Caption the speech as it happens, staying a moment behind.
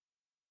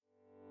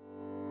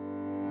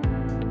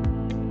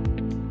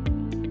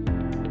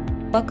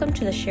Welcome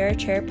to the Share a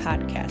Chair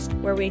podcast,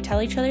 where we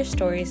tell each other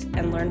stories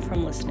and learn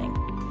from listening.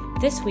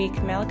 This week,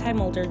 Malachi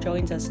Mulder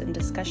joins us in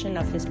discussion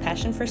of his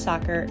passion for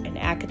soccer and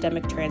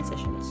academic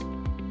transitions.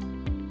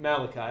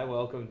 Malachi,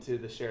 welcome to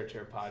the Share a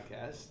Chair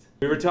podcast.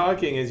 We were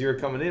talking as you were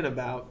coming in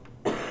about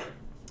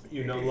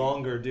you no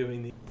longer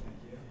doing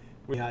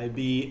the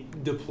IB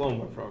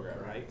diploma program,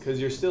 right? Because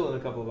you're still in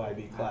a couple of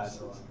IB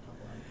classes.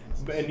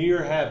 And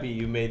you're happy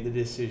you made the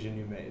decision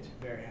you made.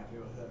 Very happy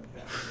with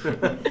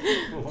it.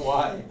 Yeah.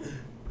 Why?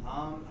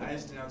 I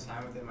just didn't have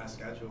time within my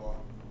schedule.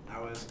 I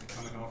was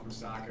coming home from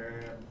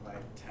soccer at like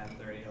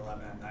 10:30,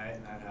 11 at night,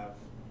 and I'd have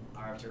an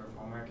hour or two of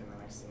homework, and the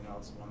next thing you know,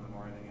 it's 1 in the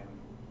morning,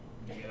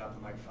 and you get up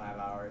in like 5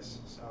 hours,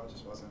 so it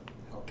just wasn't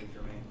healthy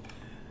for me.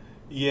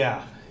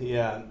 Yeah.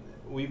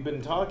 We've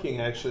been talking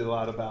actually a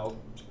lot about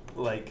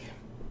like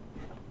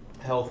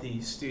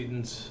healthy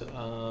students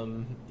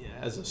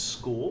as a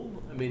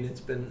school. I mean,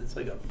 it's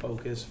like a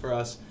focus for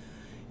us.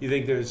 You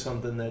think there's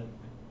something that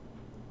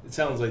it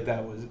sounds like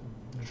that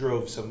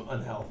drove some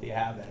unhealthy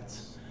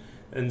habits,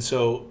 and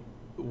so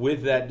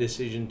with that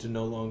decision to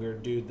no longer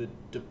do the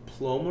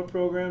diploma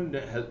program,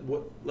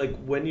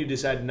 when you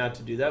decided not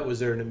to do that, was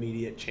there an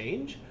immediate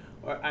change?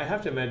 Or I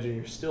have to imagine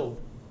you're still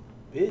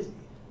busy.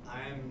 I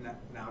am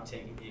now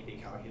taking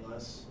AP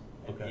Calculus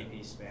and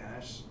AP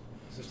Spanish,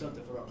 so still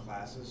difficult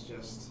classes,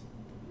 just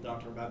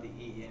don't worry about the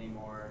EE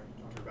anymore,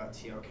 don't worry about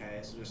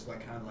TOK, so just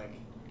like kind of like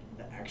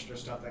the extra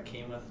stuff that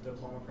came with the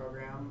diploma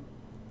program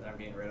that I'm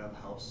getting rid of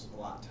helps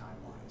a lot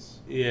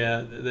time-wise.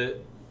 Yeah,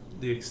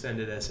 the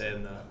extended essay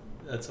and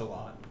that's a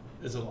lot.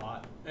 It's a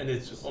lot, and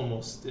it's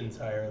almost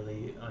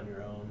entirely on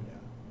your own. Yeah.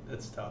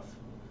 That's tough.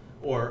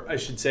 Or I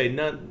should say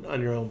not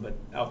on your own, but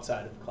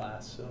outside of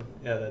class. So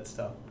yeah, that's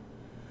tough.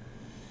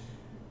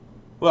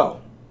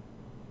 Well,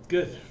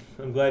 good.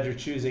 I'm glad you're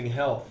choosing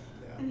health.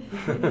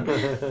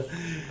 Yeah.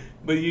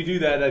 But you do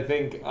that, I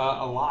think,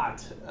 a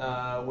lot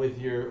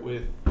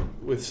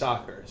with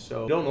soccer.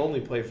 So you don't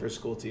only play for a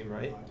school team,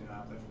 right? I do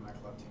not play for my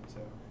club team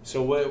too.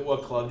 So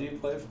what club do you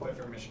play I for? play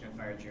for Michigan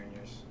Fire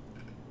Juniors.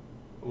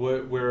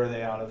 Where are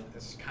they out of?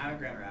 It's kind of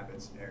Grand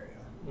Rapids area.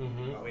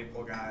 Mm-hmm. But we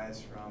pull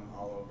guys from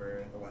all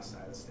over the west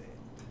side of the state.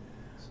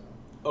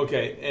 So.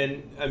 Okay,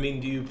 and I mean,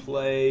 do you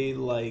play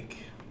like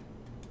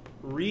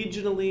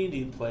regionally? Do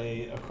you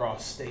play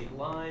across state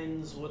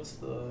lines?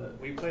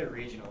 We play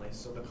regionally,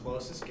 so the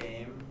closest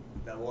game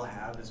that we'll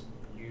have is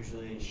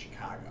usually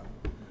Chicago.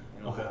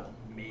 And we'll have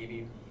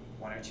maybe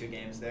 1 or 2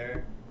 games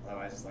there.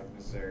 Otherwise, it's like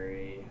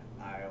Missouri,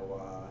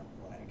 Iowa,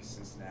 like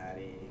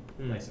Cincinnati,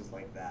 places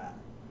like that.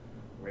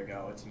 We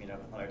go to meet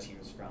up with other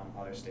teams from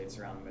other states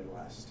around the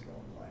Midwest to go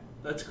and play.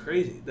 That's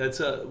crazy. That's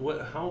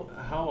how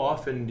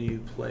often do you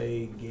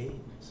play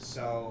games?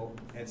 So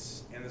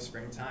it's in the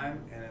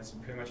springtime, and it's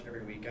pretty much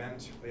every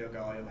weekend. You'll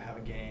have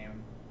a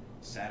game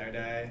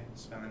Saturday,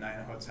 spend the night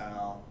in a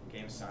hotel,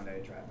 game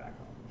Sunday, drive back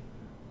home.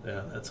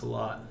 Yeah, that's a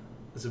lot.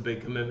 It's a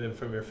big commitment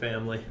from your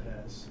family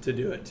It is. to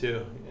do it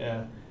too.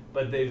 Yeah,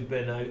 but they've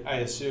been, I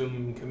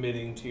assume,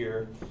 committing to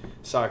your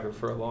soccer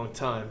for a long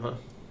time, huh?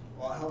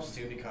 Well, it helps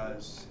too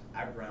because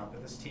I've grown up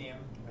with this team.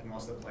 Like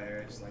most of the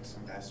players, like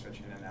some guys switch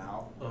in and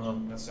out.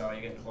 But so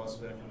you get close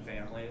with different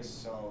families.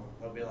 So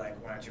there'll be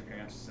like 1 or 2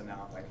 parents and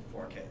now with like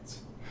 4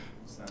 kids.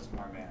 So that's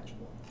more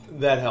manageable.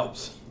 That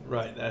helps,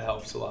 right? That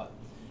helps a lot.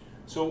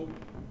 So,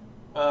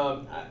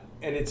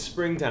 and it's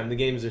springtime. The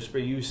games are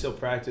spring. You still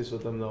practice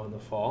with them though in the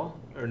fall,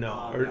 or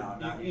no? No,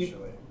 not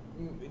usually.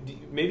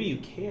 Maybe you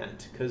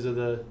can't because of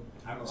the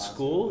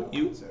school.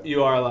 To.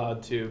 You are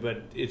allowed to,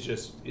 but it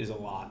just is a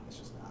lot. It's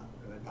just not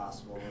really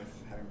possible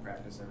with having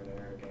practice every day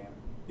or a game.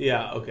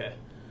 Yeah. Okay.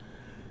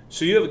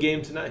 So you have a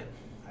game tonight.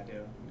 I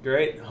do.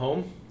 Great.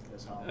 Home.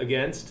 This home.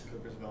 Against.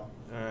 Coopersville.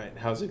 All right.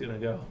 How's it gonna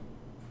go?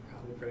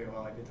 Probably pretty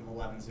well. I beat them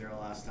 11-0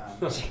 last time.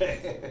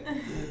 Okay.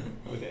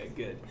 Okay,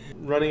 good.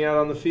 Running out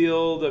on the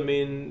field, I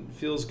mean,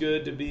 feels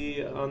good to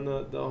be on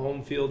the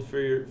home field for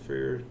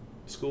your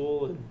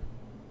school. And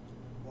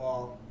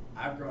Well,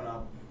 I've grown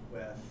up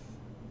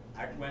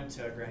I went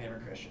to Grand Haven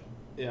Christian.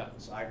 yeah.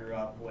 So I grew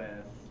up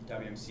with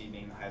WMC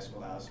being the high school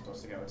that I was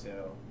supposed to go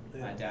to.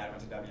 Yeah. My dad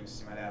went to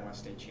WMC. My dad won a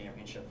state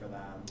championship for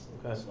them.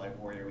 Okay. So like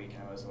Warrior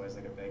Weekend was always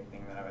like a big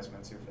thing that I always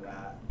went to for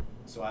that.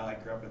 So I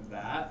like grew up with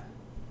that,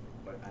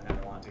 but I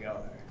never wanted to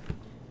go there.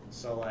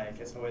 So like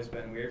it's always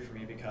been weird for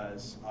me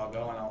because I'll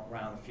go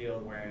around the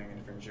field wearing a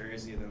different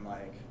jersey than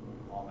like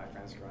all my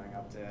friends growing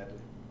up did,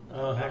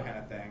 that kind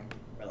of thing.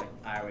 But like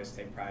I always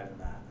take pride in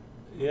that.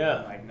 Yeah.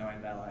 And, like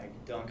knowing that like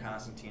Dylan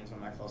Constantine's one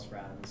of my close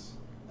friends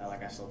that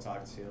like I still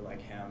talk to,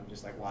 like him,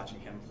 just like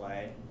watching him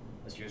play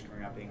as he was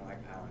growing up, being like,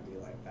 I want to be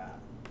like that.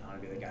 I want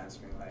to be the guy that's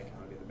being like, I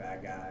want to be the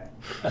bad guy,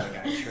 the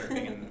guy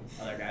chirping in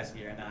other guys'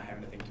 gear and not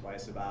having to think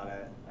twice about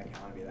it. Like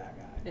I want to be that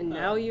guy. And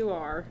now you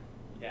are.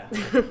 Yeah.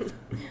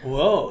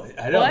 Whoa,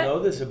 I don't What? know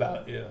this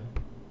about you.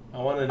 I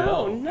want to know.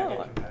 Oh, I no.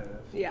 get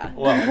competitive. Yeah.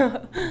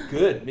 Well,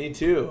 good. Me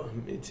too.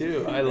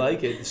 I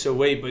like it. So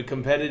wait, but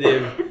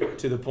competitive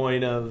to the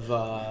point of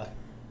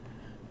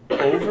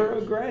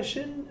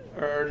over-aggression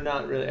or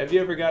not really? Have you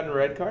ever gotten a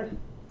red card?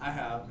 I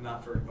have,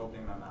 not for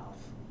opening my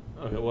mouth.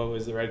 Okay, what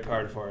was the red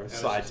card for?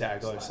 Slide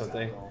tackle or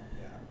something? Tackle,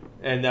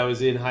 yeah. And that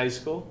was in high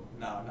school?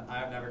 No,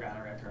 I've never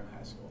gotten a red card in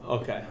high school.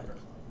 Okay. Never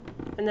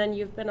club. And then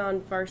you've been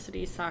on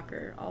varsity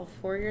soccer all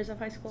 4 years of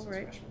high school, Since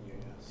right? freshman year,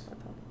 yes.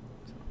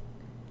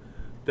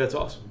 That's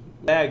awesome.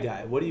 Bad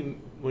guy. What do you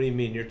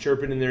mean? You're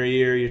chirping in their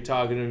ear, you're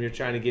talking to them, you're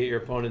trying to get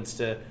your opponents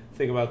to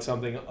think about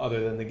something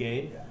other than the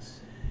game? Yes.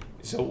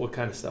 So what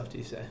kind of stuff do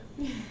you say?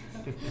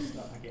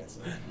 Stuff I can't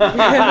say.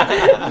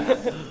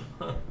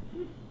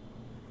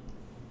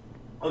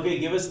 Okay,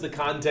 give us the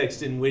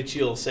context in which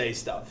you'll say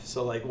stuff.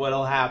 So like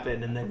what'll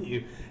happen and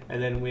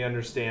then we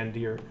understand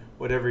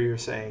whatever you're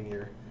saying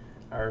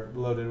are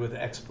loaded with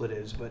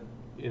expletives, but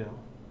you know.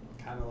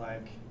 Kind of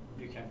like,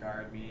 you can't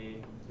guard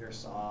me, you're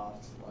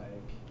soft,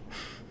 like,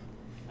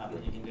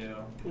 nothing you can do,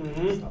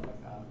 Mm-hmm. stuff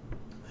like that.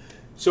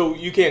 So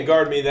you can't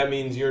guard me, that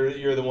means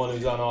you're the one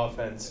who's on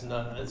offense.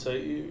 No. So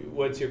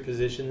what's your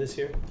position this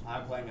year?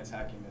 I'm playing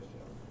attacking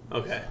midfield.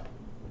 Okay.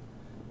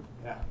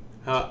 So,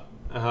 yeah.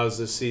 How's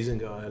this season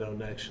going? I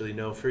don't actually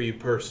know. For you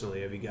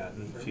personally, have you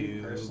gotten a For me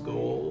few personally,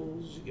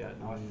 goals? You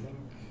gotten... I think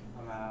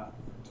I'm at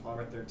 12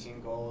 or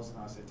 13 goals, and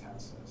I would say 10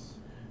 assists.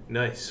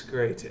 Nice,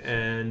 great.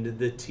 And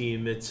the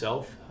team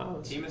itself?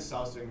 The team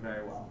itself is doing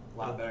very well. A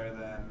lot better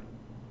than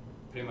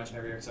pretty much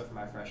every year except for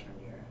my freshman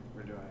year.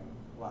 We're doing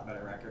a lot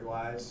better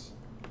record-wise.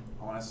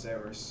 I want to say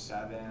we're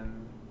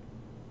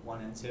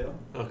 7-1-2.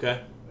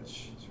 Okay.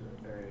 Which is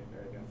very,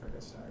 very good for a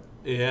good start.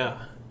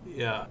 Yeah.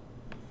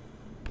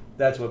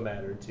 That's what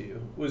mattered to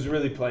you. Was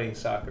really playing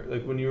soccer.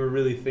 Like when you were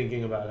really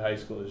thinking about high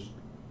school, is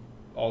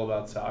all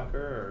about soccer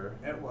or?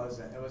 It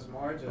wasn't. It was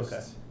more just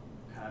Okay.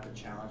 kind of to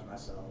challenge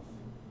myself,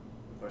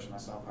 push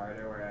myself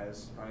harder.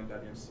 Whereas going to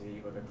WMC,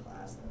 you go to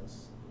class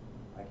that's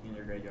like in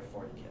your grade you have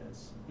 40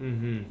 kids.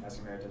 Mm-hmm. As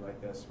compared to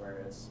like this where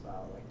it's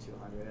about like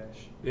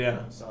 200-ish.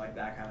 Yeah. So like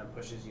that kind of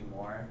pushes you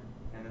more.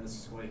 And in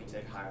this school you can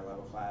take higher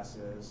level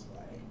classes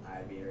like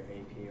IB or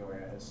AP,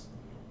 whereas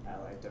at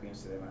like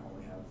WMC they might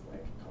only have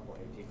like a couple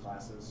AP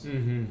classes.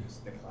 Mm-hmm.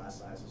 So the class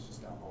sizes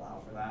just don't allow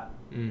for that.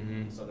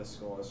 Mm-hmm. So this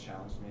school has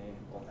challenged me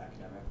both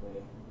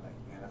academically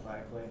and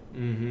athletically,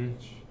 Mm-hmm.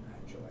 which I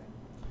enjoy.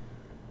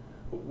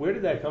 Where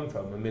did that come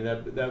from? I mean,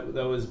 that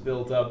was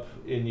built up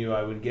in you,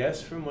 I would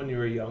guess, from when you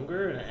were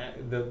younger,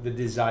 and the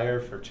desire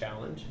for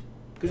challenge.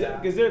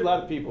 Because there are a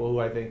lot of people who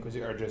I think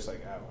are just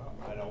like, oh, well,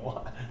 I don't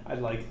want. I'd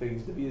like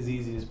things to be as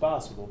easy as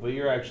possible, but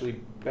you're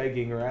actually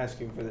begging or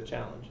asking for the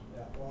challenge.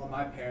 Yeah. Well,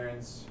 my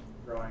parents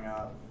growing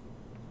up,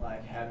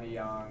 like had me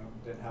young,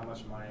 didn't have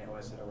much money,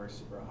 always had to work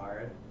super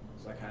hard.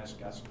 So I kind of just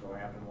guess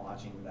growing up and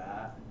watching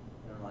that,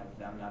 and like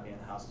them not being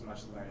in the house as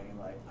much learning,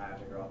 like I have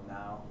to grow up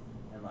now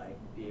and like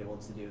be able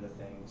to do the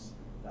things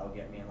that will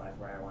get me in life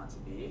where I want to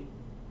be.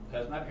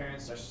 Because my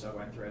parents are still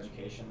going through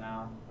education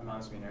now. My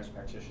mom's gonna be a nurse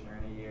practitioner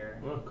in a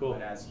year. Oh, cool. My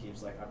dad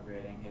keeps like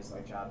upgrading his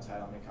like job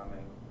title and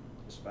becoming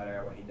just better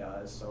at what he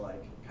does. So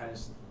like kind of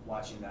just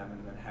watching them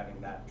and then having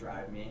that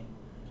drive me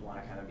to want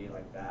to kind of be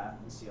like that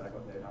and see like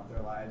what they've done with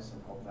their lives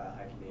and hope that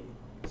I can be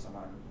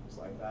someone who's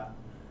like that.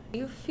 Do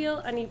you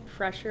feel any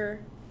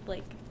pressure,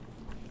 like,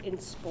 in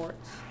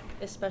sports?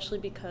 Especially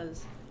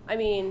because, I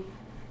mean,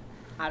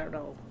 I don't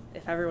know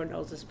if everyone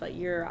knows this, but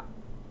you're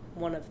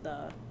one of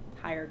the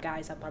higher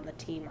guys up on the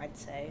team, I'd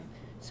say.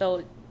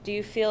 So do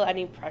you feel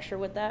any pressure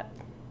with that?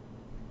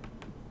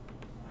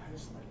 I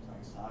just like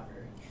playing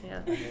soccer.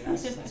 Yeah. I mean,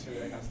 that's really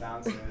what it comes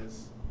down to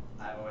is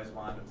I've always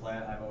wanted to play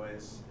it. I've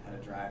always had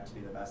a drive to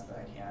be the best that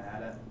I can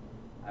at it.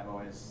 I've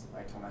always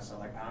like told myself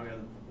like I'm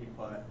gonna be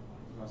put in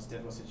the most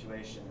difficult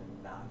situation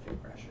and not feel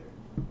pressure.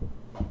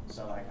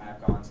 So like I've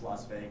gone to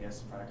Las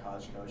Vegas in front of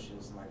college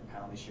coaches and like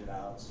penalty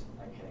shootouts,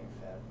 like hitting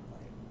fifth,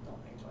 like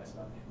don't think twice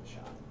about hitting the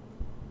shot.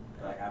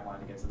 But, like I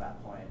wanted to get to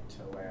that point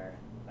to where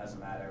it doesn't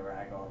matter where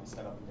I go and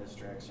step up in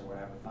districts or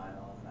whatever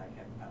final and I can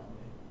hit the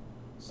penalty.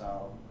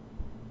 So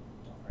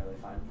don't really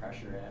find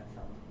pressure in it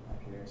from my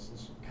peers.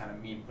 It's kind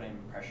of me putting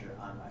pressure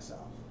on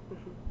myself.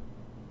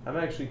 I'm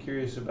actually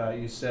curious about,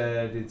 you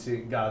said it's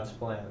God's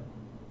plan.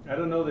 I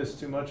don't know this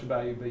too much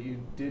about you, but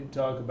you did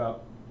talk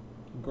about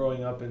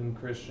growing up in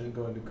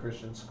going to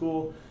Christian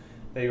school,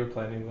 that you were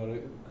planning to go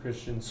to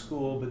Christian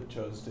school, but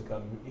chose to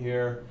come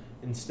here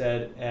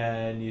instead,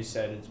 and you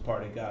said it's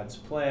part of God's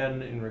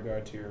plan in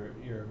regard to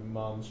your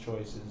mom's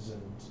choices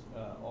and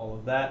all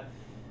of that.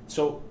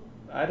 So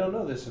I don't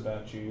know this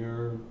about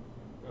you.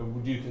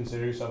 Would you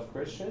consider yourself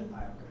Christian?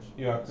 I am Christian.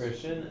 You are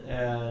Christian,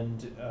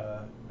 and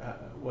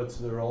what's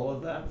the role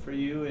of that for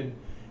you? And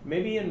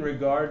maybe in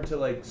regard to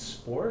like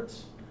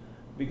sports,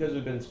 because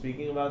we've been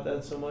speaking about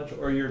that so much,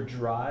 or your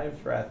drive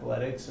for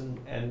athletics and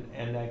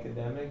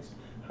academics,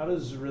 how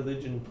does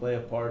religion play a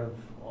part of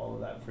all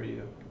of that for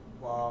you?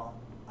 Well,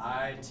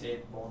 I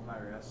tape both my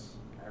wrists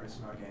every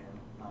single game.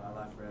 On my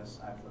left wrist,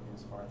 I have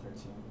Philippians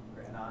 4:13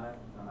 written on it,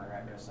 and on my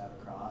right wrist, I have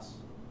a cross.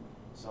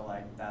 So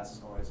like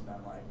that's always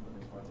been like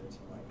Philippians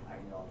 4:13, like I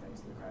can do all things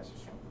through Christ who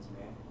strengthens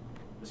me.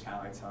 Just kind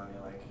of like telling me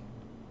like,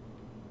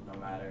 no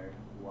matter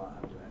what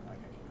I'm doing,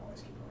 like I can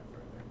always keep going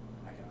further.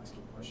 I can always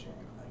keep pushing.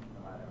 Like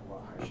no matter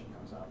what hardship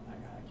comes up, I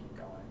gotta keep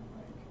going.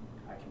 Like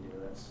I can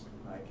do this.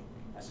 Like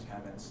that's just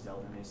kind of been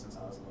instilled in me since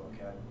I was a little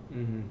kid.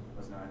 Mm-hmm.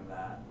 Was knowing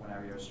that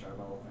whenever you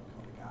struggle,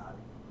 like God,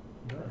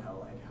 Yeah. and He'll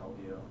like help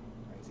you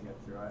like to get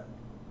through it.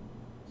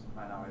 It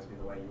might not always be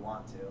the way you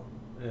want to.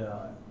 Yeah.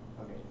 But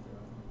He'll get you through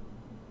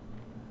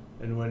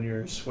it. And when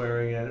you're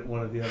swearing at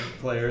one of the other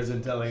players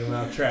and telling them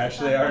how trash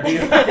they are, do you?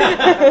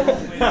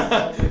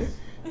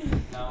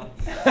 No.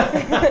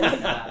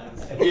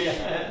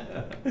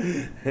 Yeah.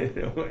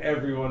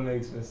 Everyone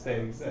makes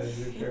mistakes, that's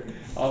for sure.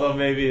 Although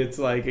maybe it's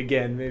like,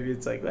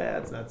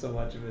 well, it's not so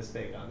much a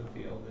mistake on the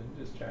field and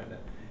just trying to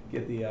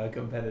get the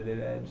competitive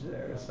edge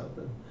there or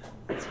something.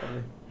 That's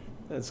funny.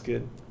 That's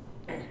good.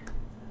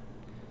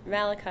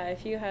 Malachi,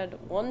 if you had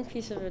one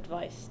piece of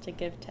advice to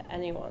give to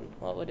anyone,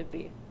 what would it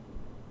be?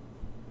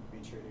 Be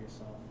true to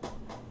yourself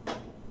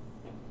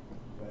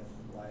with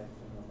life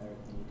and with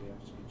everything you do.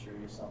 Just be true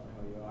to yourself and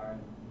who you are,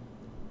 and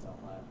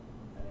don't let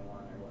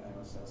anyone or what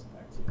anyone says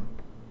affect you.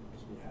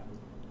 Just be happy.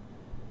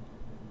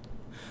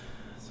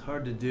 It's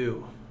hard to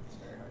do, It's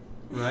very hard.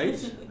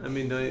 right? I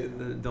mean,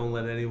 don't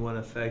let anyone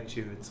affect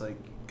you. It's like,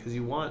 because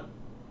you want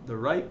the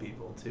right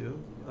people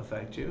to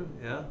affect you,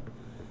 yeah?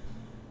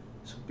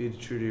 So be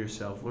true to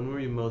yourself. When were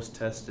you most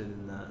tested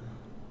in that?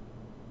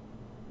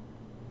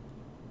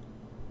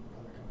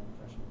 Probably coming in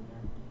freshman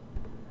year.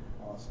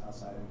 All this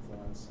outside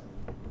influence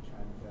and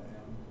trying to fit in,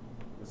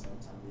 at the same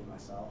time be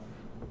myself.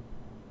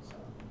 So.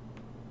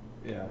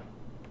 Yeah.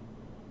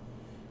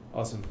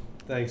 Awesome.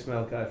 Thanks,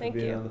 Malachi, for Thank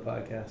being you. on the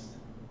podcast.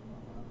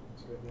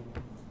 It's great being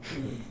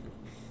here.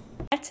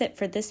 That's it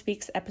for this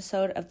week's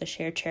episode of the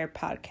Share Chair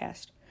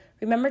podcast.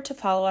 Remember to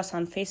follow us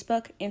on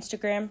Facebook,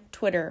 Instagram,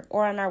 Twitter,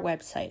 or on our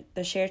website,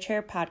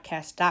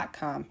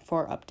 thesharechairpodcast.com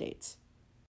for updates.